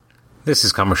This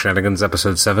is Comic Shenanigans,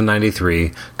 episode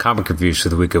 793, comic reviews for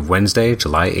the week of Wednesday,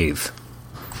 July 8th.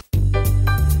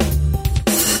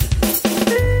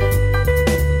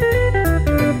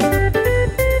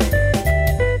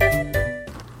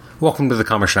 Welcome to the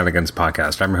Comic Shenanigans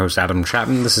podcast. I'm your host, Adam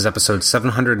Chapman. This is episode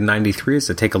 793 as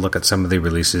I take a look at some of the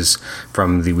releases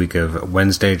from the week of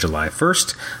Wednesday, July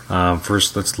 1st.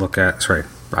 First, let's look at...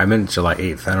 I meant July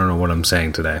 8th. I don't know what I'm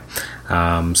saying today.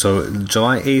 So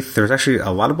July 8th, there's actually a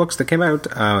lot of books that came out.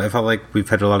 It felt like we've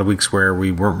had a lot of weeks where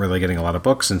we weren't really getting a lot of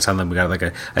books, and suddenly we got like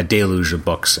a deluge of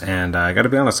books. And I got to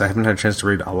be honest, I haven't had a chance to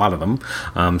read a lot of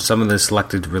them. Some of the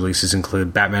selected releases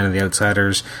include Batman and the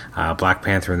Outsiders, Black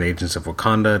Panther and the Agents of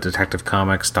Wakanda, Detective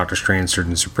Comics, Doctor Strange,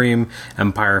 Surgeon Supreme,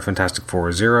 Empire, Fantastic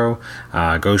Four Zero,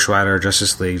 Ghost Rider,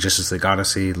 Justice League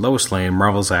Odyssey, Lois Lane,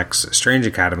 Marvel's X, Strange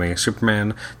Academy,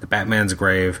 Superman, The Batman's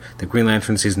Grave, The Green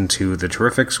Lantern Season 2, The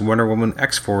Terrifics, Wonder Woman,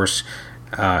 X-Force,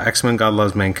 X-Men, God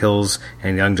Loves Man Kills,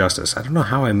 and Young Justice. I don't know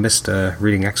how I missed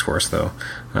reading X-Force, though.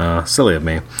 Silly of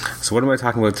me. So what am I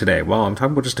talking about today? Well, I'm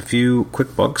talking about just a few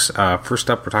quick books.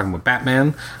 First up, we're talking about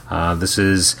Batman. This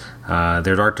is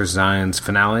Their Dark Designs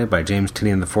finale by James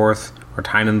Tynion IV, or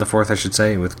Tynion IV, I should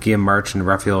say, with Guillaume March and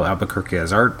Raphael Albuquerque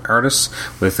as artists,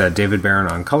 with David Barron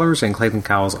on colors and Clayton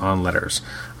Cowles on letters.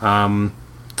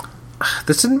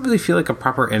 This didn't really feel like a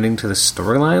proper ending to the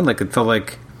storyline. Like, it felt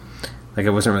like it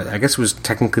wasn't really... I guess it was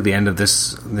technically the end of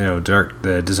this,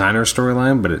 the designer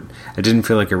storyline, but it didn't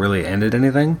feel like it really ended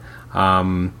anything.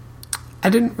 I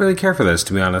didn't really care for this,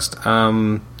 to be honest.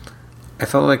 I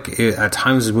felt like it, at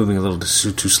times, it was moving a little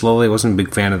too slowly. I wasn't a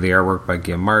big fan of the artwork by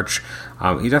Guillaume March.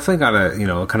 You definitely got a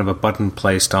kind of a button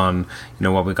placed on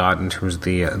what we got in terms of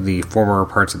the former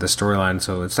parts of the storyline.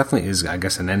 So it definitely is, I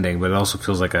guess, an ending, but it also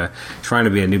feels like trying to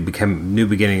be a new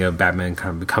beginning of Batman, kind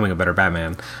of becoming a better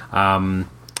Batman.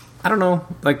 I don't know.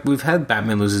 Like, we've had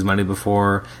Batman lose his money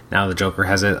before. Now the Joker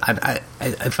has it. I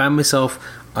find myself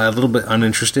a little bit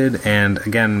uninterested, and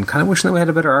again, kind of wishing that we had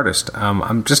a better artist.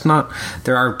 I'm just not...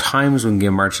 There are times when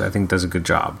Guillaume March, I think, does a good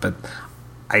job, but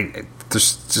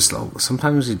there's just...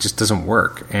 Sometimes it just doesn't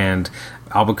work, and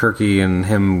Albuquerque and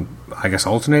him, I guess,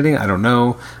 alternating, I don't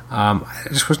know. I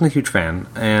just wasn't a huge fan,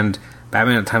 and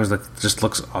Batman at times just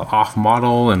looks off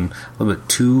model and a little bit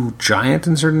too giant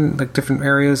in certain different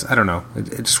areas. I don't know.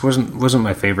 It just wasn't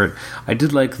my favorite. I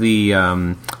did like the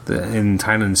in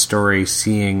Tynion's story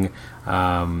seeing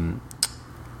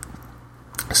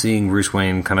Bruce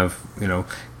Wayne kind of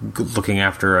looking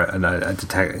after a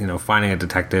detective, finding a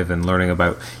detective and learning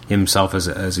about himself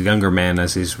as a younger man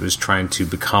as he was trying to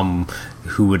become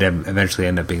who would eventually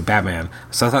end up being Batman.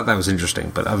 So I thought that was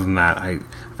interesting. But other than that, I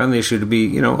found the issue to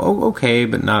be okay,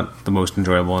 but not the most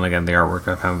enjoyable. And again, the artwork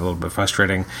I found a little bit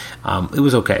frustrating. It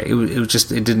was okay. It was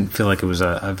just, it didn't feel like it was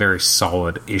a very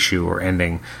solid issue or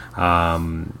ending.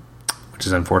 Which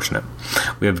is unfortunate.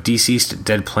 We have Deceased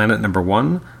Dead Planet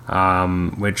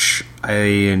 #1, which I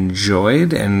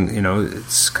enjoyed, and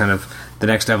it's kind of the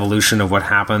next evolution of what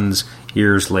happens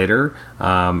years later,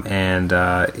 and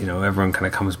everyone kind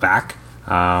of comes back,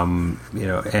 and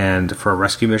for a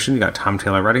rescue mission, you got Tom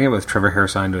Taylor writing it with Trevor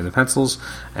Hairsine doing the pencils,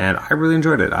 and I really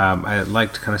enjoyed it. I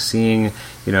liked kind of seeing,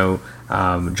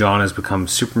 John has become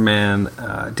Superman,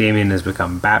 Damian has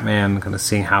become Batman, kind of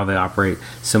seeing how they operate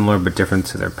similar but different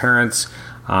to their parents.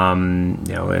 And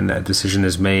a decision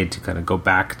is made to kind of go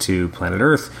back to planet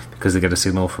Earth because they get a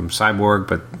signal from Cyborg,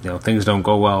 but things don't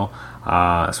go well,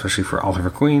 especially for Oliver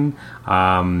Queen.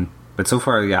 But so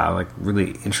far,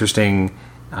 really interesting.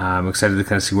 I'm excited to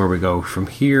kind of see where we go from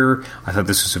here. I thought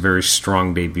this was a very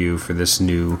strong debut for this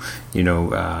new,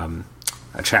 a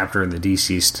chapter in the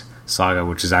Deceased saga,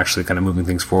 which is actually kind of moving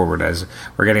things forward as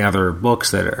we're getting other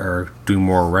books that are doing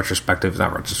more not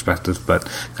retrospectives, but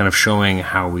kind of showing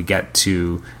how we get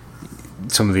to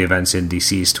some of the events in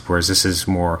Deceased, whereas this is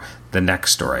more the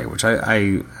next story, which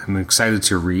I am excited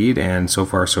to read, and so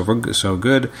far so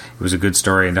good. It was a good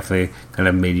story and definitely kind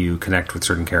of made you connect with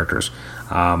certain characters.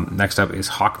 Next up is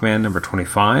Hawkman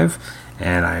 #25,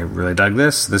 and I really dug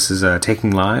this. This is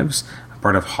Taking Lives,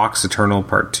 part of Hawk's Eternal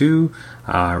Part 2,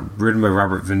 written by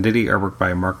Robert Venditti, artwork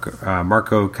by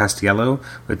Marco Castiello,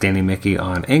 with Danny Mickey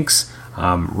on inks.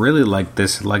 Really liked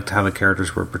this, liked how the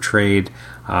characters were portrayed.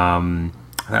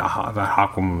 That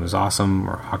Hawkwoman was awesome,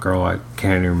 or Hawkgirl, I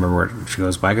can't even remember what she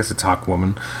goes by. I guess it's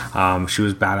Hawkwoman. She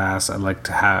was badass. I'd like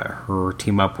to have her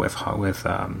team up with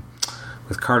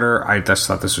Carter. I just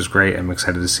thought this was great. I'm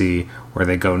excited to see where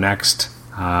they go next.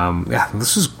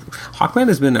 Hawkman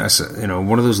has been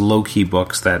one of those low-key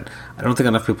books that I don't think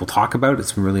enough people talk about.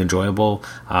 It's been really enjoyable,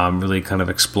 really kind of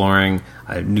exploring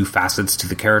new facets to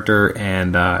the character,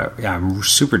 and I'm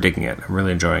super digging it. I'm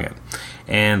really enjoying it.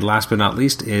 And last but not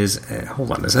least is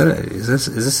hold on, is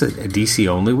this a DC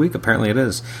only week? Apparently it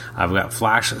is. I've got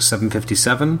Flash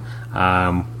 757.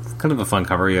 Kind of a fun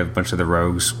cover. You have a bunch of the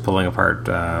Rogues pulling apart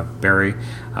Barry,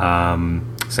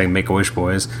 saying "Make a Wish,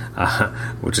 boys,"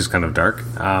 which is kind of dark.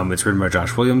 It's written by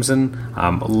Josh Williamson.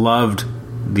 Loved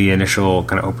the initial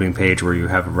kind of opening page where you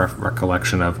have a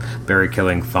recollection of Barry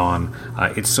killing Thawne.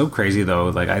 It's so crazy though.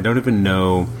 Like, I don't even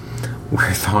know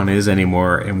where Thawne is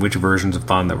anymore and which versions of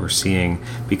Thawne that we're seeing,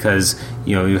 because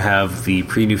you have the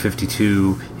pre-New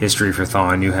 52 history for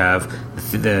Thawne. You have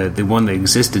the one that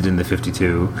existed in the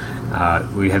 52.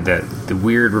 We had the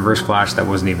weird Reverse Flash that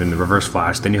wasn't even the Reverse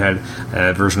Flash. Then you had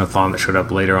a version of Thawne that showed up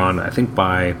later on, I think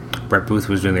by Brett Booth,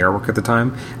 who was doing the artwork at the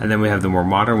time. And then we have the more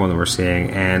modern one that we're seeing,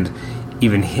 and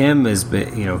even him has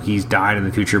been, he's died in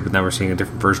the future, but now we're seeing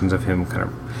different versions of him kind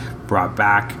of brought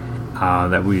back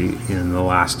that we, in the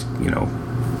last,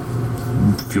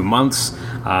 few months.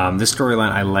 This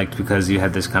storyline I liked because you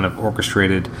had this kind of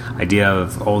orchestrated idea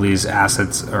of all these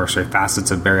facets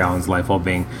of Barry Allen's life all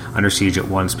being under siege at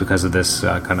once because of this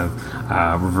kind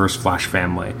of Reverse Flash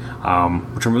family,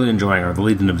 which I'm really enjoying, or the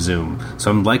Legion of Zoom.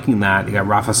 So I'm liking that. You got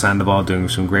Rafa Sandoval doing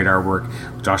some great artwork.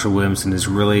 Joshua Williamson is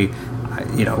really,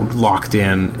 locked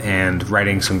in and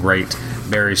writing some great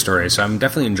Barry stories. So I'm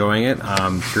definitely enjoying it.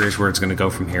 Curious where it's going to go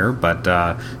from here, but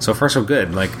so far so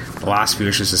good. Like the last few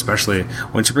issues, especially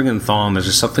once you bring in Thawne, there's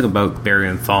just something about Barry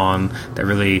and Thawne that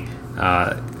really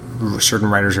certain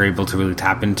writers are able to really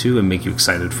tap into and make you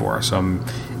excited for. So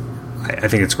I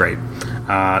think it's great.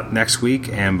 Next week,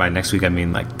 and by next week I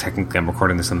mean, like, technically I'm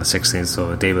recording this on the 16th,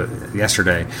 so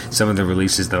yesterday, some of the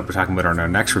releases that we're talking about on our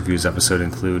next reviews episode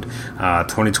include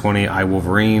 2020 I,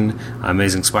 Wolverine,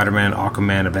 Amazing Spider-Man,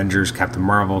 Aquaman, Avengers, Captain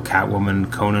Marvel,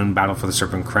 Catwoman, Conan, Battle for the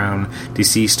Serpent Crown,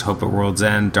 Deceased, Hope at World's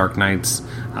End, Dark Knights,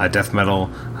 Death Metal,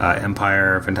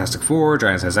 Empire, Fantastic Four,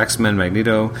 Giant Size X-Men,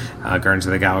 Magneto, Guardians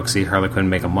of the Galaxy, Harley Quinn,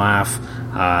 Make 'em Laugh,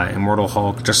 Immortal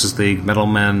Hulk, Justice League, Metal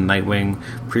Men, Nightwing,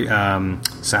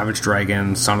 Savage Dragon,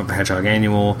 Sonic the Hedgehog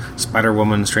Annual,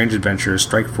 Spider-Woman, Strange Adventures,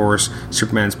 Strike Force,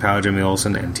 Superman's Pal, Jimmy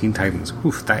Olsen, and Teen Titans.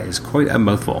 Oof, that is quite a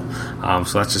mouthful.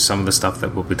 So that's just some of the stuff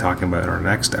that we'll be talking about in our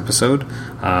next episode.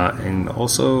 And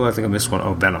also, I think I missed one.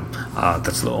 Oh, Venom.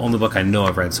 That's the only book I know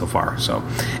I've read so far. So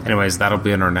anyways, that'll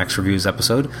be in our next reviews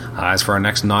episode. As for our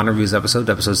next non-reviews episode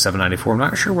 794, I'm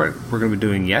not sure what we're going to be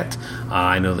doing yet.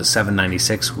 I know that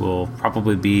 796 will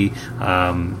probably be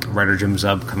writer Jim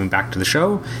Zub coming back to the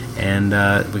show, and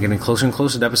we're getting closer and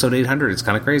closer to episode 800. It's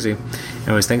kind of crazy.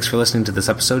 Anyways, thanks for listening to this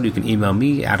episode. You can email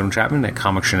me, Adam Chapman, at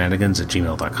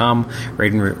comicshenanigans@gmail.com.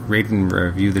 Rate and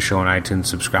review the show on iTunes,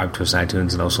 subscribe to us on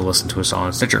iTunes, and also listen to us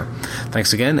on Stitcher.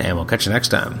 Thanks again, and we'll catch you next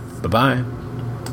time. Bye-bye.